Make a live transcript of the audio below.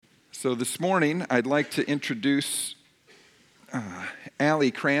So this morning, I'd like to introduce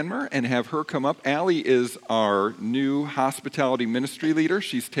Allie Cranmer and have her come up. Allie is our new hospitality ministry leader.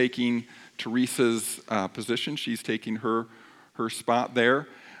 She's taking Teresa's position. She's taking her spot there.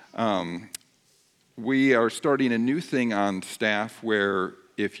 We are starting a new thing on staff where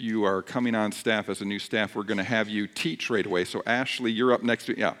if you are coming on staff as a new staff, we're going to have you teach right away. So Ashley, you're up next.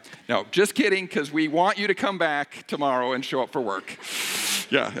 Yeah. No, just kidding, because we want you to come back tomorrow and show up for work.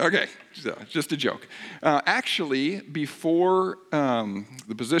 Yeah, okay. Just a joke. Actually, before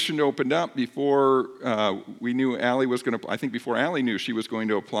the position opened up, before we knew Allie was going to, I think before Allie knew she was going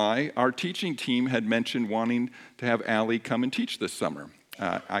to apply, our teaching team had mentioned wanting to have Allie come and teach this summer.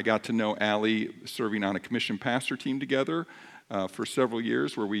 I got to know Allie serving on a commission pastor team together for several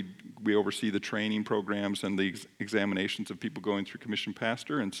years, where we oversee the training programs and the examinations of people going through commission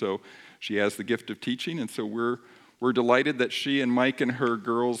pastor, and so she has the gift of teaching, and so we're delighted that she and Mike and her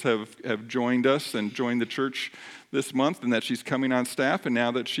girls have joined us and joined the church this month, and that she's coming on staff, and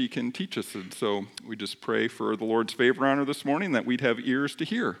now that she can teach us. And so we just pray for the Lord's favor on her this morning, that we'd have ears to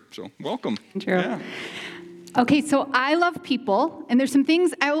hear. So welcome. Andrew. Yeah. Okay, so I love people, and there's some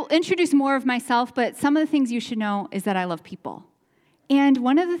things, I will introduce more of myself, but some of the things you should know is that I love people. And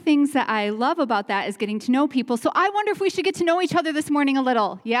one of the things that I love about that is getting to know people. So I wonder if we should get to know each other this morning a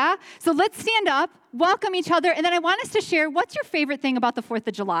little, yeah? So let's stand up, welcome each other, and then I want us to share what's your favorite thing about the 4th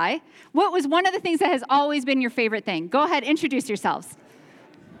of July? What was one of the things that has always been your favorite thing? Go ahead, introduce yourselves.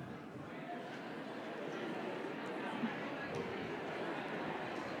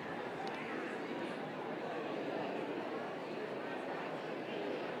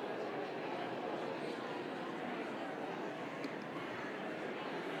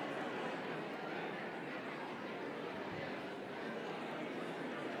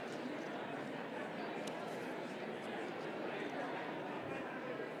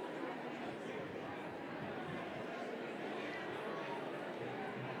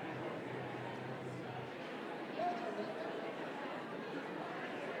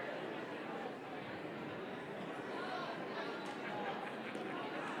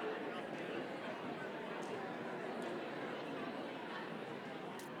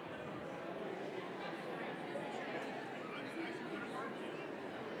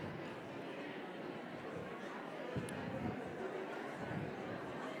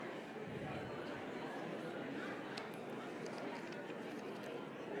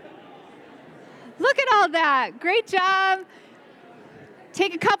 Look at all that. Great job.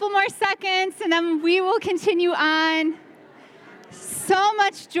 Take a couple more seconds, and then we will continue on. So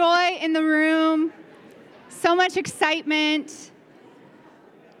much joy in the room. So much excitement.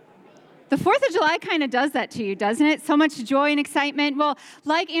 The 4th of July kind of does that to you, doesn't it? So much joy and excitement. Well,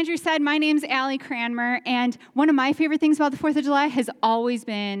 like Andrew said, my name's Allie Cranmer, and one of my favorite things about the 4th of July has always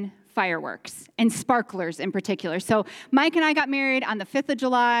been fireworks, and sparklers in particular. So Mike and I got married on the 5th of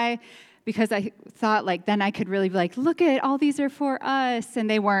July, because I thought, then I could really be like, look at all these are for us, and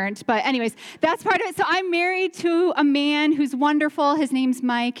they weren't. But anyways, that's part of it. So I'm married to a man who's wonderful. His name's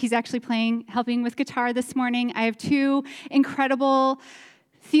Mike. He's actually helping with guitar this morning. I have 2 incredible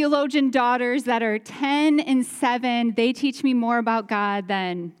theologian daughters that are 10 and 7. They teach me more about God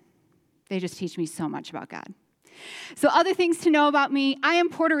than they just teach me so much about God. So other things to know about me, I am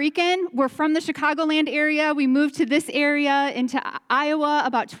Puerto Rican. We're from the Chicagoland area. We moved to this area into Iowa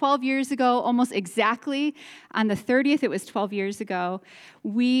about 12 years ago, almost exactly. On the 30th, it was 12 years ago.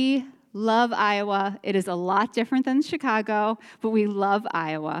 We love Iowa. It is a lot different than Chicago, but we love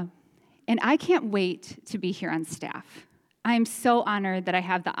Iowa. And I can't wait to be here on staff. I'm so honored that I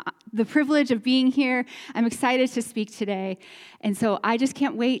have the privilege of being here. I'm excited to speak today. And so I just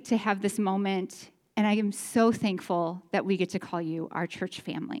can't wait to have this moment. And I am so thankful that we get to call you our church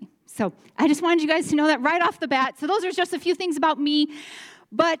family. So I just wanted you guys to know that right off the bat. So those are just a few things about me.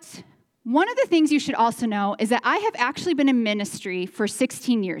 But one of the things you should also know is that I have actually been in ministry for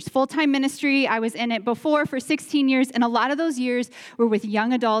 16 years. Full-time ministry, I was in it before for 16 years. And a lot of those years were with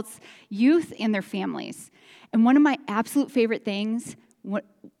young adults, youth, and their families. And one of my absolute favorite things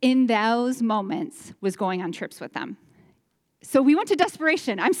in those moments was going on trips with them. So we went to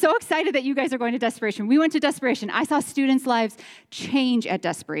Desperation. I'm so excited that you guys are going to Desperation. We went to Desperation. I saw students' lives change at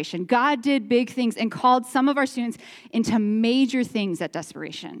Desperation. God did big things and called some of our students into major things at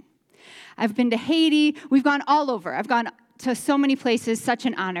Desperation. I've been to Haiti. We've gone all over. I've gone to so many places, such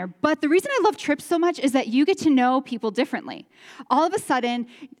an honor. But the reason I love trips so much is that you get to know people differently. All of a sudden,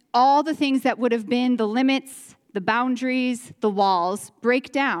 all the things that would have been the limits, the boundaries, the walls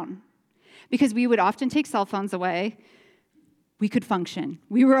break down. Because we would often take cell phones away. We could function.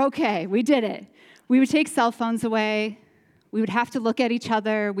 We were okay. We did it. We would take cell phones away. We would have to look at each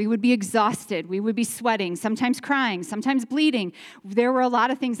other. We would be exhausted. We would be sweating, sometimes crying, sometimes bleeding. There were a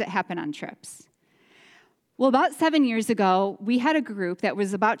lot of things that happen on trips. Well, about 7 years ago, we had a group that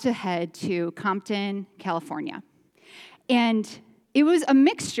was about to head to Compton, California. And it was a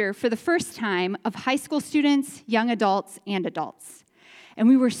mixture for the first time of high school students, young adults, and adults. And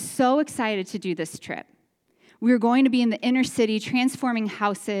we were so excited to do this trip. We were going to be in the inner city, transforming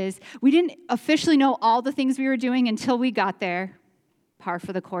houses. We didn't officially know all the things we were doing until we got there. Par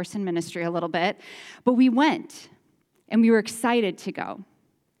for the course in ministry a little bit. But we went, and we were excited to go.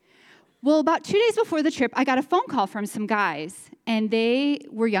 Well, about 2 days before the trip, I got a phone call from some guys, and they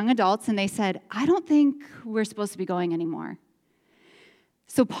were young adults, and they said, I don't think we're supposed to be going anymore.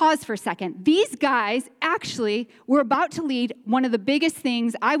 So pause for a second. These guys actually were about to lead one of the biggest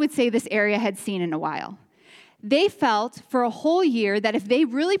things I would say this area had seen in a while. They felt for a whole year that if they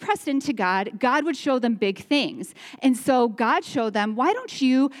really pressed into God, God would show them big things. And so God showed them, why don't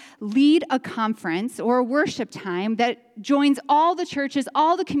you lead a conference or a worship time that joins all the churches,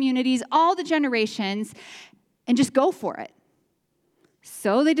 all the communities, all the generations, and just go for it.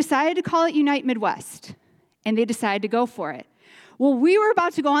 So they decided to call it Unite Midwest, and they decided to go for it. Well, we were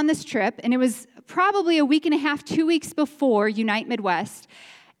about to go on this trip, and it was probably a week and a half, 2 weeks before Unite Midwest,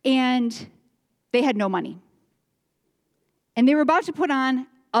 and they had no money. And they were about to put on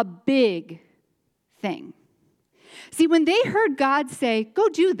a big thing. See, when they heard God say, go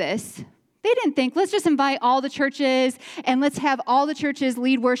do this, they didn't think, let's just invite all the churches and let's have all the churches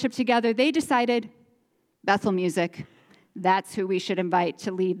lead worship together. They decided, Bethel Music, that's who we should invite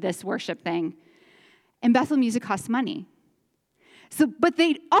to lead this worship thing. And Bethel Music costs money. But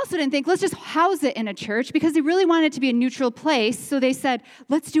they also didn't think, let's just house it in a church because they really wanted it to be a neutral place. So they said,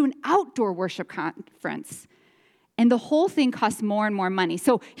 let's do an outdoor worship conference. And the whole thing costs more and more money.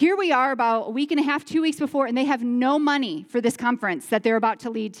 So here we are about a week and a half, 2 weeks before, and they have no money for this conference that they're about to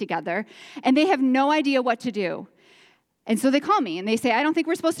lead together. And they have no idea what to do. And so they call me, and they say, I don't think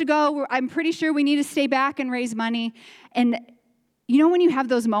we're supposed to go. I'm pretty sure we need to stay back and raise money. And you know when you have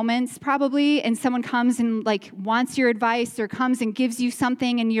those moments, probably, and someone comes and, wants your advice or comes and gives you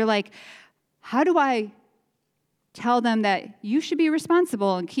something, and you're like, how do I tell them that you should be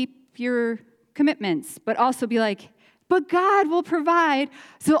responsible and keep your commitments, but also be like, but God will provide.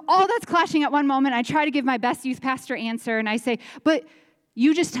 So all that's clashing at one moment. I try to give my best youth pastor answer, and I say, but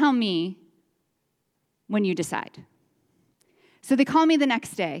you just tell me when you decide. So they call me the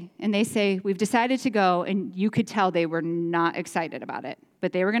next day, and they say, we've decided to go, and you could tell they were not excited about it,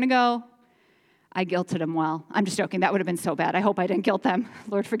 but they were going to go. I guilted them well. I'm just joking. That would have been so bad. I hope I didn't guilt them.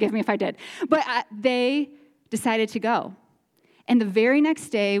 Lord, forgive me if I did. But they decided to go. And the very next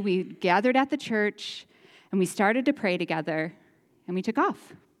day, we gathered at the church, and we started to pray together, and we took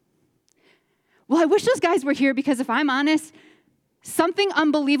off. Well, I wish those guys were here because if I'm honest, something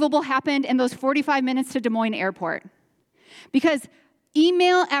unbelievable happened in those 45 minutes to Des Moines Airport. Because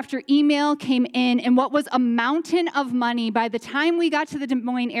email after email came in, and what was a mountain of money by the time we got to the Des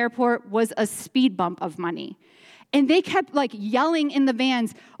Moines Airport was a speed bump of money. And they kept yelling in the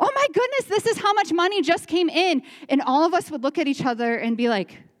vans, oh my goodness, this is how much money just came in. And all of us would look at each other and be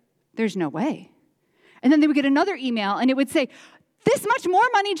like, there's no way. And then they would get another email and it would say, this much more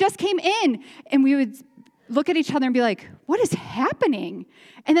money just came in. And we would look at each other and be like, what is happening?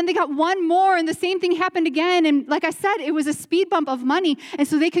 And then they got one more and the same thing happened again. And like I said, it was a speed bump of money. And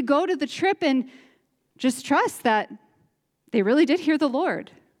so they could go to the trip and just trust that they really did hear the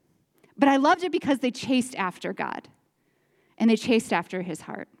Lord. But I loved it because they chased after God, and they chased after his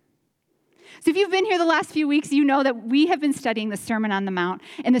heart. So if you've been here the last few weeks, you know that we have been studying the Sermon on the Mount,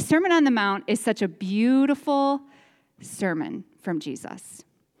 and the Sermon on the Mount is such a beautiful sermon from Jesus.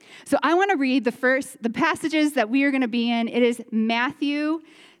 So I want to read the passages that we are going to be in. It is Matthew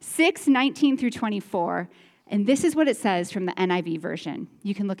 6:19 through 24, and this is what it says from the NIV version.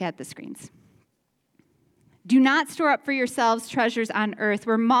 You can look at the screens. Do not store up for yourselves treasures on earth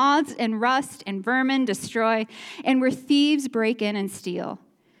where moths and rust and vermin destroy and where thieves break in and steal.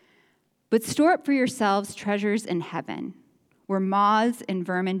 But store up for yourselves treasures in heaven where moths and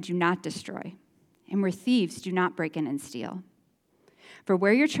vermin do not destroy and where thieves do not break in and steal. For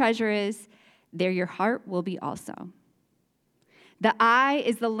where your treasure is, there your heart will be also. The eye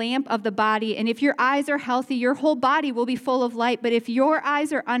is the lamp of the body, and if your eyes are healthy, your whole body will be full of light. But if your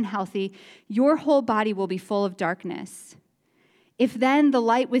eyes are unhealthy, your whole body will be full of darkness. If then the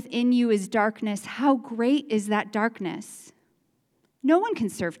light within you is darkness, how great is that darkness? No one can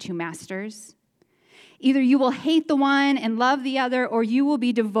serve two masters. Either you will hate the one and love the other, or you will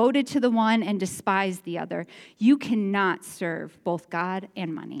be devoted to the one and despise the other. You cannot serve both God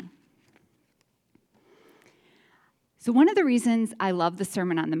and money. So one of the reasons I love the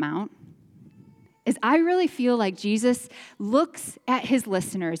Sermon on the Mount is I really feel like Jesus looks at his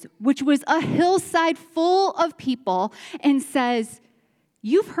listeners, which was a hillside full of people, and says,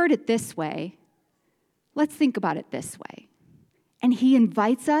 you've heard it this way. Let's think about it this way. And he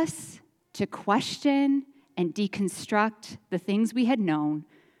invites us to question and deconstruct the things we had known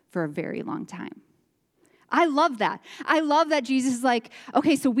for a very long time. I love that. I love that Jesus is like,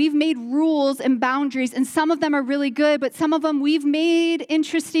 okay, so we've made rules and boundaries, and some of them are really good, but some of them we've made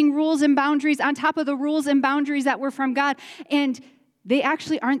interesting rules and boundaries on top of the rules and boundaries that were from God, and they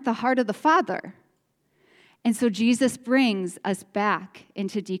actually aren't the heart of the Father. And so Jesus brings us back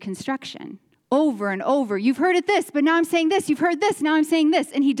into deconstruction over and over. You've heard it this, but now I'm saying this. You've heard this, now I'm saying this.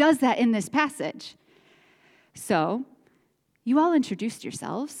 And he does that in this passage. So, you all introduced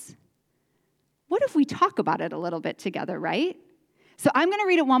yourselves. What if we talk about it a little bit together, right? So I'm going to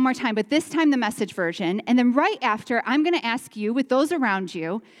read it one more time, but this time the Message version. And then right after, I'm going to ask you, with those around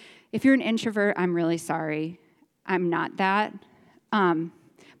you, if you're an introvert, I'm really sorry. I'm not that.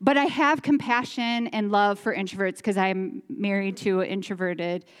 But I have compassion and love for introverts because I'm married to an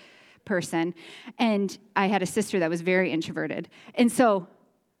introverted person. And I had a sister that was very introverted. And so,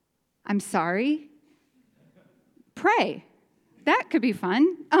 I'm sorry. Pray. That could be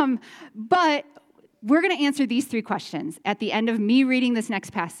fun. But we're going to answer these 3 questions at the end of me reading this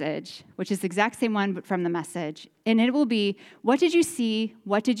next passage, which is the exact same one, but from the Message. And it will be, what did you see?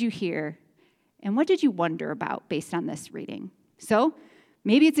 What did you hear? And what did you wonder about based on this reading? So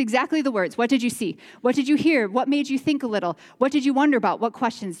maybe it's exactly the words. What did you see? What did you hear? What made you think a little? What did you wonder about? What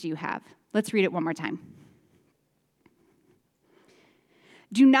questions do you have? Let's read it one more time.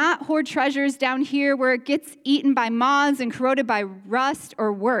 Do not hoard treasures down here where it gets eaten by moths and corroded by rust,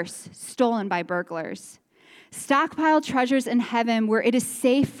 or worse, stolen by burglars. Stockpile treasures in heaven where it is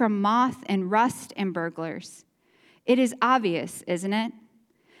safe from moth and rust and burglars. It is obvious, isn't it?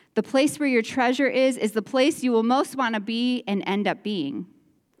 The place where your treasure is the place you will most want to be and end up being.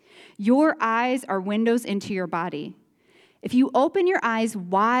 Your eyes are windows into your body. If you open your eyes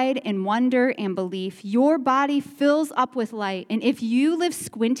wide in wonder and belief, your body fills up with light. And if you live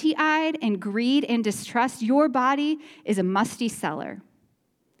squinty-eyed in greed and distrust, your body is a musty cellar.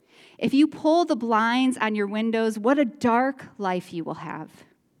 If you pull the blinds on your windows, what a dark life you will have.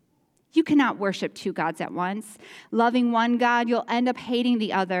 You cannot worship 2 gods at once. Loving one God, you'll end up hating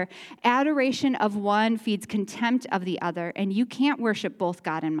the other. Adoration of one feeds contempt of the other, and you can't worship both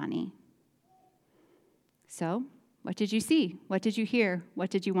God and money. So, what did you see? What did you hear?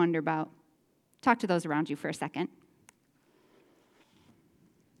 What did you wonder about? Talk to those around you for a second.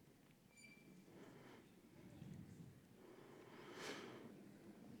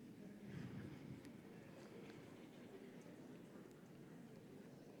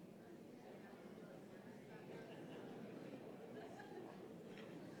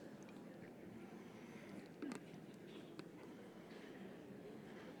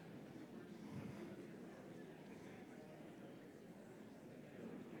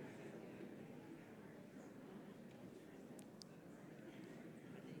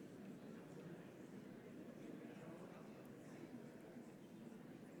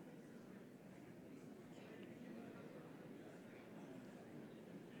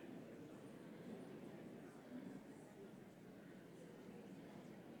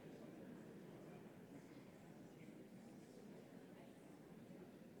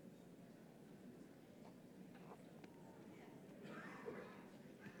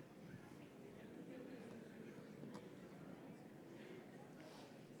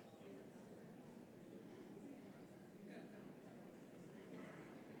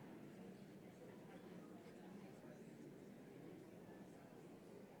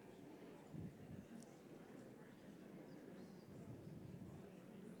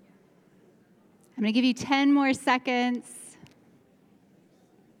 I'm going to give you 10 more seconds.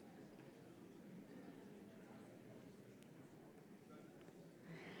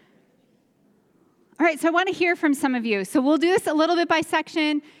 All right, so I want to hear from some of you. So we'll do this a little bit by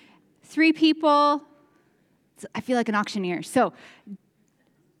section. 3 people. I feel like an auctioneer. So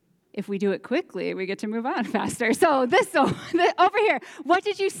if we do it quickly, we get to move on faster. So over here, what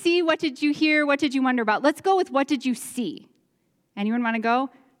did you see? What did you hear? What did you wonder about? Let's go with what did you see? Anyone want to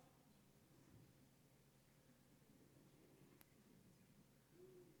go?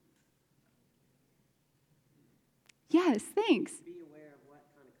 Yes, thanks. Be aware of what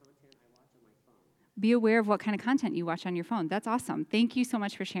kind of content I watch on my phone. Be aware of what kind of content you watch on your phone. That's awesome. Thank you so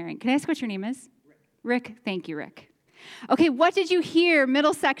much for sharing. Can I ask what your name is? Rick. Thank you, Rick. Okay, what did you hear?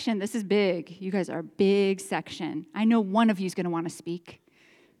 Middle section. This is big. You guys are a big section. I know one of you is going to want to speak.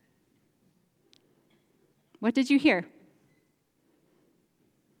 What did you hear?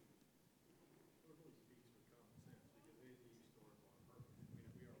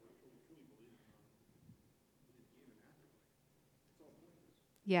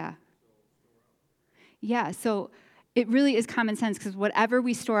 Yeah. Yeah, so it really is common sense because whatever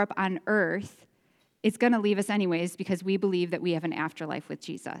we store up on earth, it's going to leave us anyways because we believe that we have an afterlife with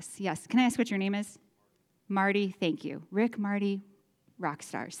Jesus. Yes. Can I ask what your name is? Marty, thank you. Rick, Marty, rock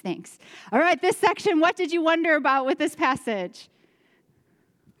stars, thanks. All right, this section, what did you wonder about with this passage?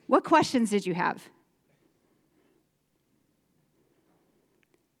 What questions did you have?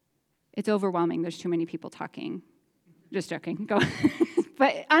 It's overwhelming. There's too many people talking. Just joking. Go.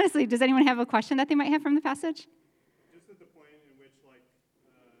 But honestly, does anyone have a question that they might have from the passage? Just at the point in which,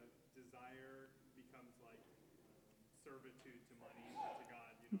 desire becomes, servitude to money or to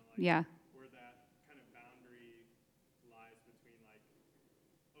God, Yeah. Where that kind of boundary lies between,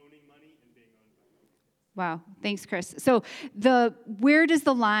 owning money and being owned by money. Wow. Thanks, Chris. So where does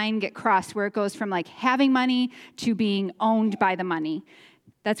the line get crossed where it goes from, having money to being owned by the money?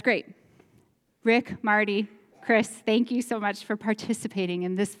 That's great. Rick, Marty, Chris, thank you so much for participating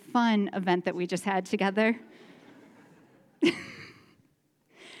in this fun event that we just had together.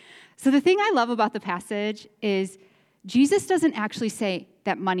 So the thing I love about the passage is Jesus doesn't actually say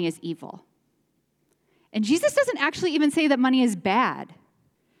that money is evil. And Jesus doesn't actually even say that money is bad.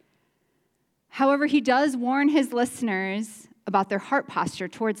 However, he does warn his listeners about their heart posture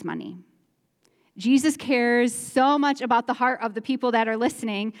towards money. Jesus cares so much about the heart of the people that are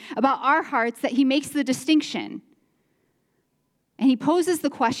listening, about our hearts, that he makes the distinction. And he poses the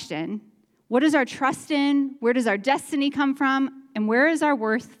question, what is our trust in? Where does our destiny come from? And where is our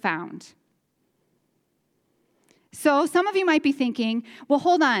worth found? So some of you might be thinking, well,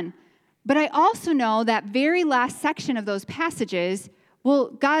 hold on. But I also know that very last section of those passages,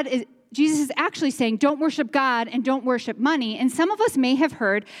 Jesus is actually saying, don't worship God and don't worship money. And some of us may have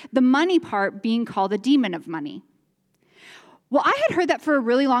heard the money part being called a demon of money. Well, I had heard that for a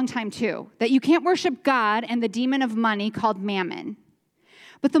really long time too, that you can't worship God and the demon of money called mammon.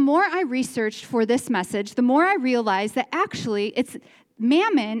 But the more I researched for this message, the more I realized that actually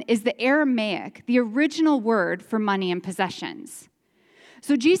mammon is the Aramaic, the original word for money and possessions.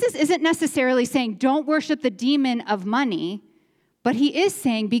 So Jesus isn't necessarily saying, don't worship the demon of money, but he is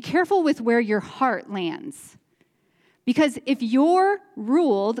saying, be careful with where your heart lands. Because if you're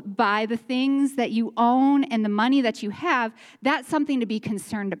ruled by the things that you own and the money that you have, that's something to be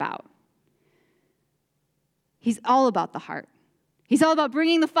concerned about. He's all about the heart. He's all about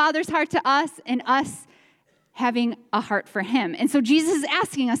bringing the Father's heart to us and us having a heart for him. And so Jesus is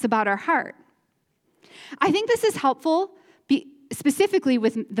asking us about our heart. I think this is helpful, specifically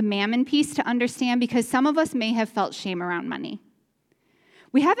with the mammon piece, to understand because some of us may have felt shame around money.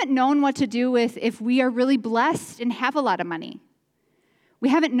 We haven't known what to do with if we are really blessed and have a lot of money. We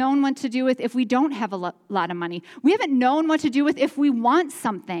haven't known what to do with if we don't have a lot of money. We haven't known what to do with if we want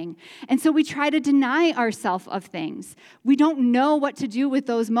something. And so we try to deny ourselves of things. We don't know what to do with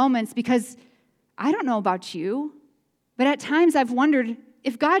those moments because I don't know about you, but at times I've wondered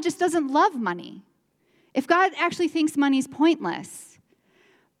if God just doesn't love money, if God actually thinks money's pointless,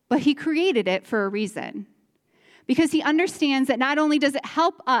 but he created it for a reason. Because he understands that not only does it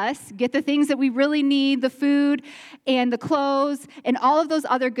help us get the things that we really need, the food and the clothes and all of those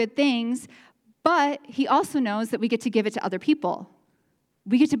other good things, but he also knows that we get to give it to other people.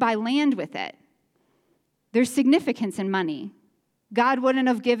 We get to buy land with it. There's significance in money. God wouldn't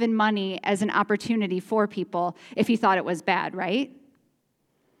have given money as an opportunity for people if he thought it was bad, right?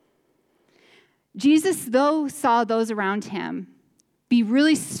 Jesus, though, saw those around him be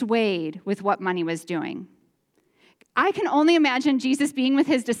really swayed with what money was doing. I can only imagine Jesus being with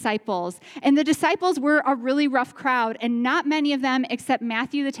his disciples, and the disciples were a really rough crowd, and not many of them, except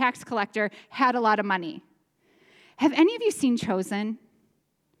Matthew the tax collector, had a lot of money. Have any of you seen Chosen?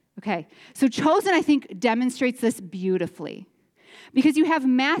 Okay, so Chosen, I think, demonstrates this beautifully, because you have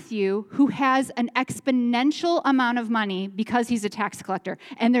Matthew, who has an exponential amount of money because he's a tax collector,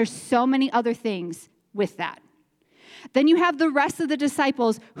 and there's so many other things with that. Then you have the rest of the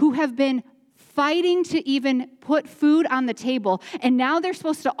disciples who have been fighting to even put food on the table. And now they're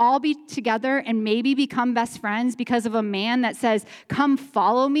supposed to all be together and maybe become best friends because of a man that says, come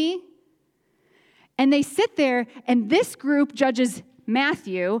follow me. And they sit there, and this group judges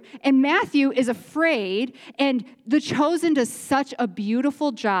Matthew, and Matthew is afraid, and the Chosen does such a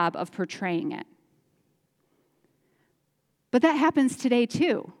beautiful job of portraying it. But that happens today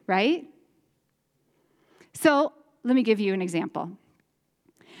too, right? So let me give you an example.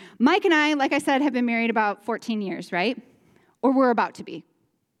 Mike and I, like I said, have been married about 14 years, right? Or we're about to be.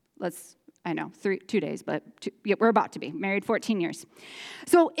 I know, 2 days, but yeah, we're about to be married 14 years.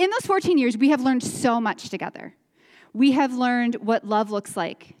 So in those 14 years, we have learned so much together. We have learned what love looks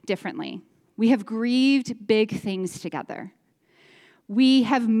like differently. We have grieved big things together. We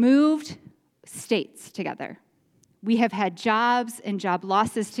have moved states together. We have had jobs and job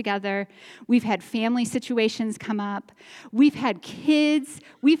losses together. We've had family situations come up. We've had kids.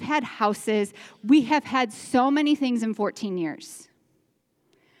 We've had houses. We have had so many things in 14 years.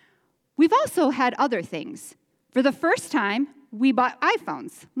 We've also had other things. For the first time, we bought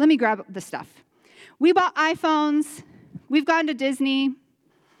iPhones. Let me grab the stuff. We bought iPhones. We've gone to Disney.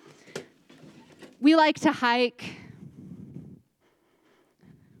 We like to hike.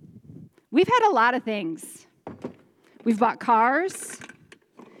 We've had a lot of things. We've bought cars.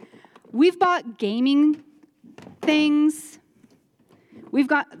 We've bought gaming things.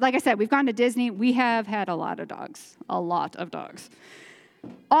 Like I said, we've gone to Disney. We have had a lot of dogs. All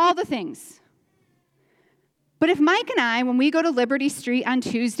the things. But if Mike and I, when we go to Liberty Street on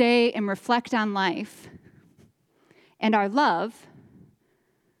Tuesday and reflect on life and our love,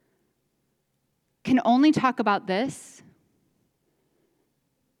 can only talk about this,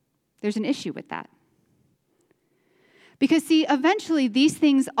 there's an issue with that. Because, see, eventually these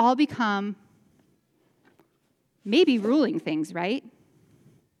things all become maybe ruling things, right?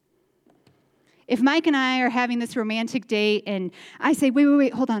 If Mike and I are having this romantic date and I say,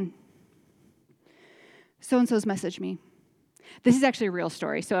 wait, hold on. So-and-so's messaged me. This is actually a real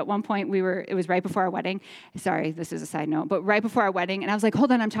story. So at one point it was right before our wedding. Sorry, this is a side note, but right before our wedding, and I was like,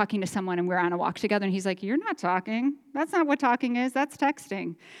 hold on, I'm talking to someone, and we're on a walk together, and he's like, you're not talking. That's not what talking is. That's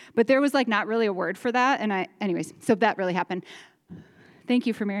texting. But there was like not really a word for that, and anyways, so that really happened. Thank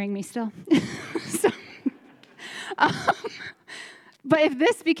you for marrying me still. But if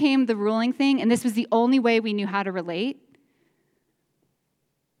this became the ruling thing, and this was the only way we knew how to relate,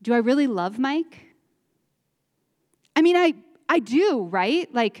 do I really love Mike? I mean, I do,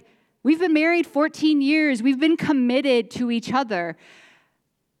 right? Like, we've been married 14 years. We've been committed to each other.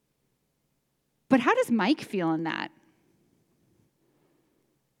 But how does Mike feel in that?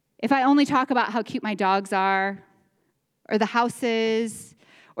 If I only talk about how cute my dogs are, or the houses,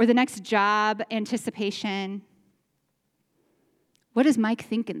 or the next job anticipation, what does Mike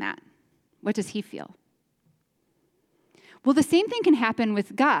think in that? What does he feel? Well, the same thing can happen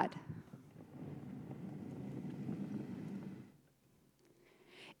with God.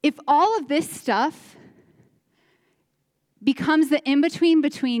 If all of this stuff becomes the in-between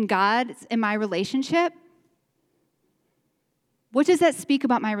between God and my relationship, what does that speak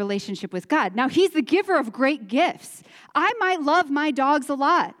about my relationship with God? Now, he's the giver of great gifts. I might love my dogs a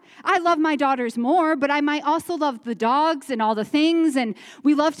lot. I love my daughters more, but I might also love the dogs and all the things, and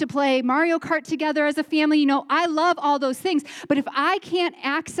we love to play Mario Kart together as a family. You know, I love all those things. But if I can't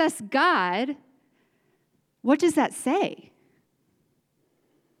access God, what does that say?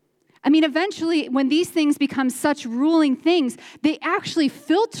 I mean, eventually, when these things become such ruling things, they actually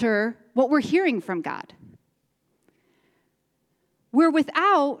filter what we're hearing from God. Where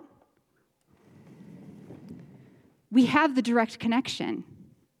without, we have the direct connection.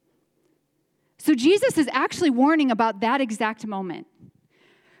 So Jesus is actually warning about that exact moment.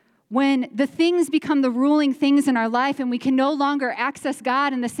 When the things become the ruling things in our life and we can no longer access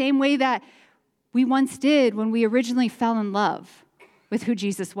God in the same way that we once did when we originally fell in love with who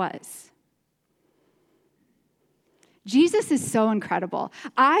Jesus was. Jesus is so incredible.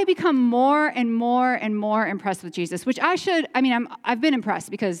 I become more and more and more impressed with Jesus, which I've been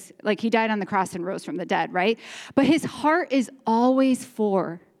impressed because like he died on the cross and rose from the dead, right? But his heart is always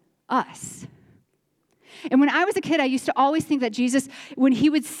for us. And when I was a kid, I used to always think that Jesus, when he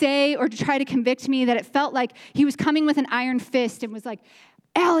would say or try to convict me, that it felt like he was coming with an iron fist and was like,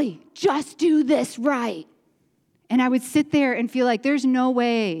 Allie, just do this right. And I would sit there and feel like there's no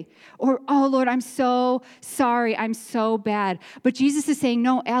way. Or, oh, Lord, I'm so sorry. I'm so bad. But Jesus is saying,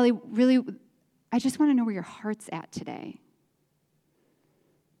 no, Allie, really, I just want to know where your heart's at today.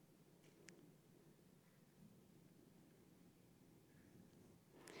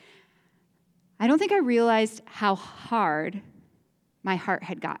 I don't think I realized how hard my heart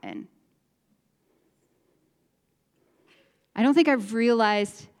had gotten. I don't think I've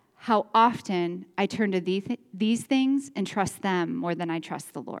realized how often I turn to these things and trust them more than I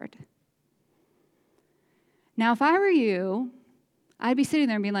trust the Lord. Now, if I were you, I'd be sitting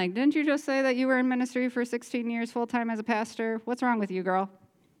there and being like, didn't you just say that you were in ministry for 16 years full-time as a pastor? What's wrong with you, girl?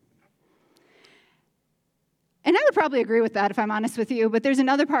 And I would probably agree with that if I'm honest with you, but there's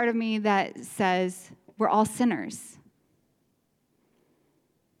another part of me that says we're all sinners.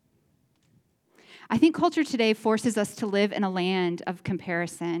 I think culture today forces us to live in a land of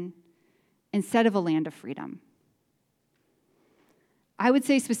comparison instead of a land of freedom. I would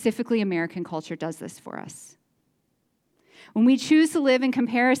say specifically American culture does this for us. When we choose to live in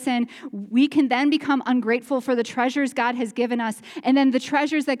comparison, we can then become ungrateful for the treasures God has given us, and then the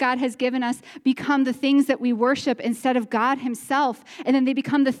treasures that God has given us become the things that we worship instead of God himself, and then they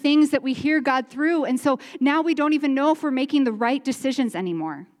become the things that we hear God through, and so now we don't even know if we're making the right decisions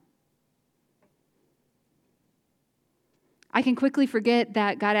anymore. I can quickly forget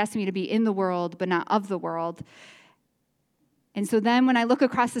that God asked me to be in the world, but not of the world. And so then when I look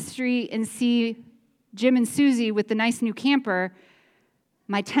across the street and see Jim and Susie with the nice new camper,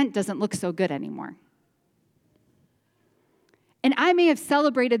 my tent doesn't look so good anymore. And I may have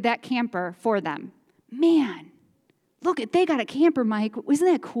celebrated that camper for them. Man, look, they got a camper, Mike. Isn't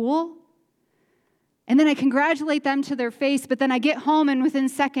that cool? And then I congratulate them to their face, but then I get home and within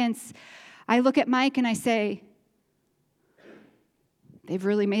seconds, I look at Mike and I say, they've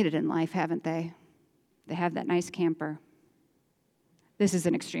really made it in life, haven't they? They have that nice camper. This is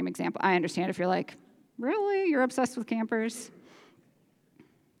an extreme example. I understand if you're like, really? You're obsessed with campers?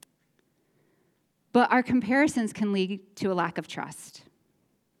 But our comparisons can lead to a lack of trust.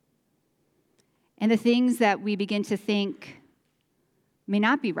 And the things that we begin to think may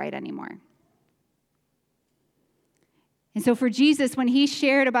not be right anymore. And so for Jesus, when he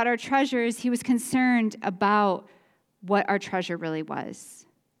shared about our treasures, he was concerned about what our treasure really was.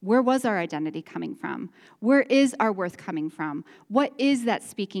 Where was our identity coming from? Where is our worth coming from? What is that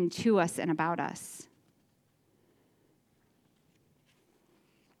speaking to us and about us?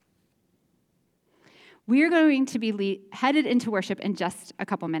 We are going to be headed into worship in just a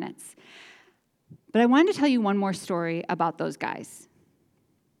couple minutes. But I wanted to tell you one more story about those guys.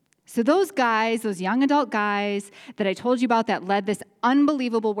 So those guys, those young adult guys that I told you about that led this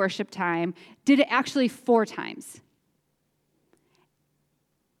unbelievable worship time, did it actually 4 times.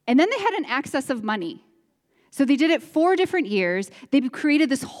 And then they had an excess of money. So they did it 4 different years. They created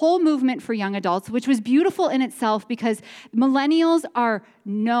this whole movement for young adults, which was beautiful in itself because millennials are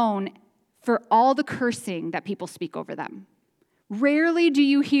known for all the cursing that people speak over them. Rarely do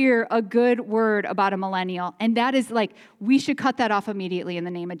you hear a good word about a millennial, and that is like, we should cut that off immediately in the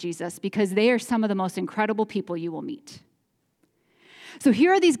name of Jesus because they are some of the most incredible people you will meet. So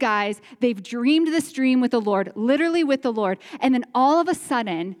here are these guys, they've dreamed this dream with the Lord, literally with the Lord, and then all of a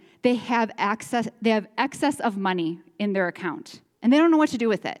sudden, they have excess of money in their account, and they don't know what to do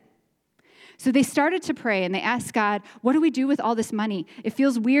with it. So they started to pray, and they asked God, what do we do with all this money? It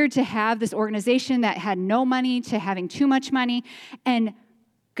feels weird to have this organization that had no money to having too much money, and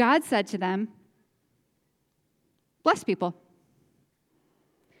God said to them, bless people,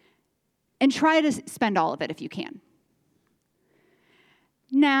 and try to spend all of it if you can.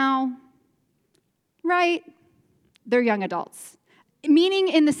 Now, right, they're young adults. Meaning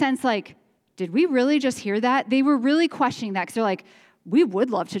in the sense like, did we really just hear that? They were really questioning that because they're like, we would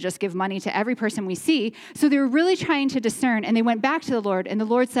love to just give money to every person we see. So they were really trying to discern, and they went back to the Lord, and the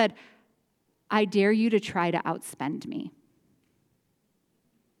Lord said, I dare you to try to outspend me.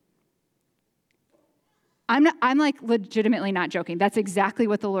 I'm like legitimately not joking. That's exactly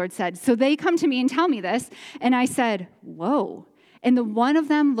what the Lord said. So they come to me and tell me this, and I said, whoa. And the one of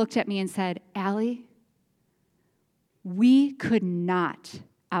them looked at me and said, Allie, we could not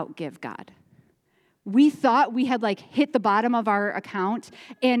outgive God. We thought we had hit the bottom of our account,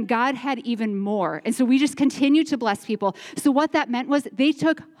 and God had even more. And so we just continued to bless people. So what that meant was they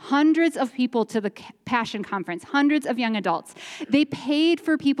took hundreds of people to the Passion Conference, hundreds of young adults. They paid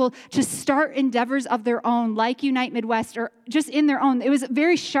for people to start endeavors of their own, like Unite Midwest, or just in their own. It was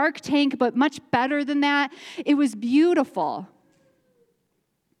very Shark Tank, but much better than that. It was beautiful.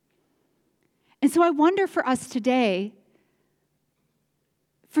 And so I wonder for us today,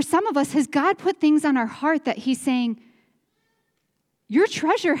 for some of us, has God put things on our heart that he's saying, your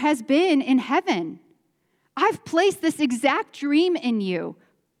treasure has been in heaven. I've placed this exact dream in you.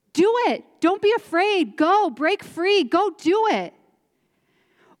 Do it. Don't be afraid. Go, break free. Go do it.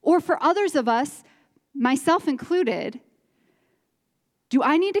 Or for others of us, myself included, do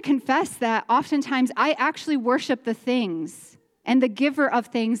I need to confess that oftentimes I actually worship the things and the giver of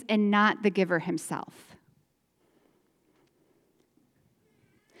things and not the giver himself?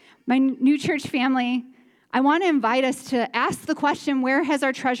 My new church family, I want to invite us to ask the question, where has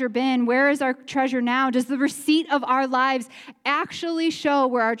our treasure been? Where is our treasure now? Does the receipt of our lives actually show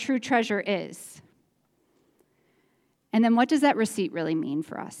where our true treasure is? And then what does that receipt really mean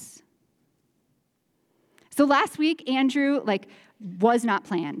for us? So last week, Andrew, was not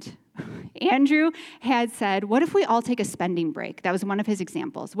planned. Andrew had said, what if we all take a spending break? That was one of his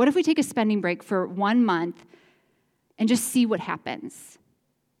examples. What if we take a spending break for 1 month and just see what happens?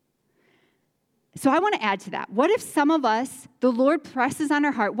 So I want to add to that. What if some of us, the Lord presses on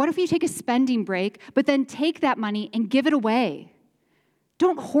our heart, what if you take a spending break, but then take that money and give it away?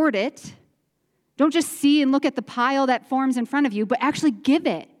 Don't hoard it. Don't just see and look at the pile that forms in front of you, but actually give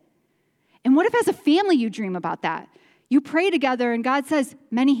it. And what if as a family you dream about that? You pray together and God says,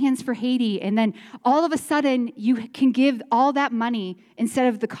 many hands for Haiti. And then all of a sudden you can give all that money instead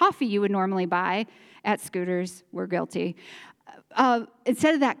of the coffee you would normally buy at Scooters. We're guilty.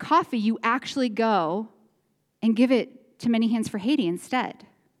 Instead of that coffee, you actually go and give it to Many Hands for Haiti instead.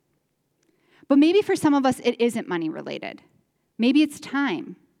 But maybe for some of us, it isn't money related. Maybe it's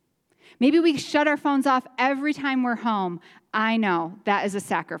time. Maybe we shut our phones off every time we're home. I know that is a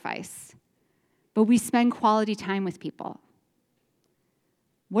sacrifice. But we spend quality time with people.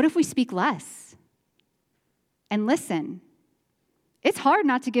 What if we speak less and listen? It's hard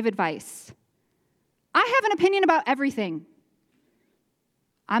not to give advice. I have an opinion about everything.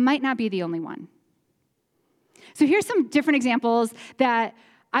 I might not be the only one. So here's some different examples that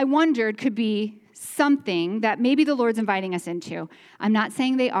I wondered could be something that maybe the Lord's inviting us into. I'm not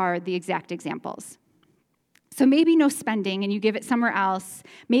saying they are the exact examples. So maybe no spending and you give it somewhere else.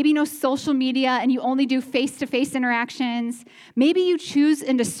 Maybe no social media and you only do face-to-face interactions. Maybe you choose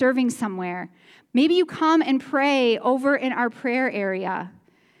into serving somewhere. Maybe you come and pray over in our prayer area.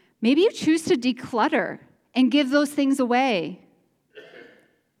 Maybe you choose to declutter and give those things away.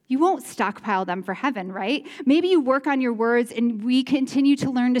 You won't stockpile them for heaven, right? Maybe you work on your words and we continue to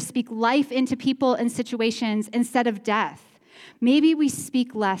learn to speak life into people and situations instead of death. Maybe we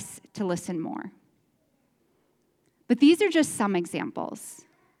speak less to listen more. But these are just some examples.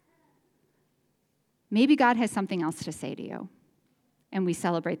 Maybe God has something else to say to you, and we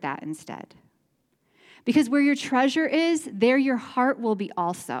celebrate that instead. Because where your treasure is, there your heart will be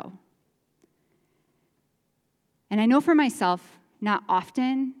also. And I know for myself, not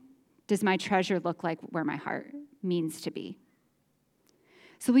often does my treasure look like where my heart means to be.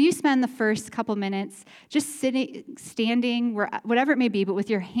 So will you spend the first couple minutes just sitting, standing, whatever it may be, but with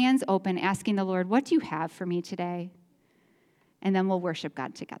your hands open, asking the Lord, what do you have for me today? And then we'll worship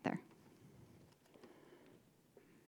God together.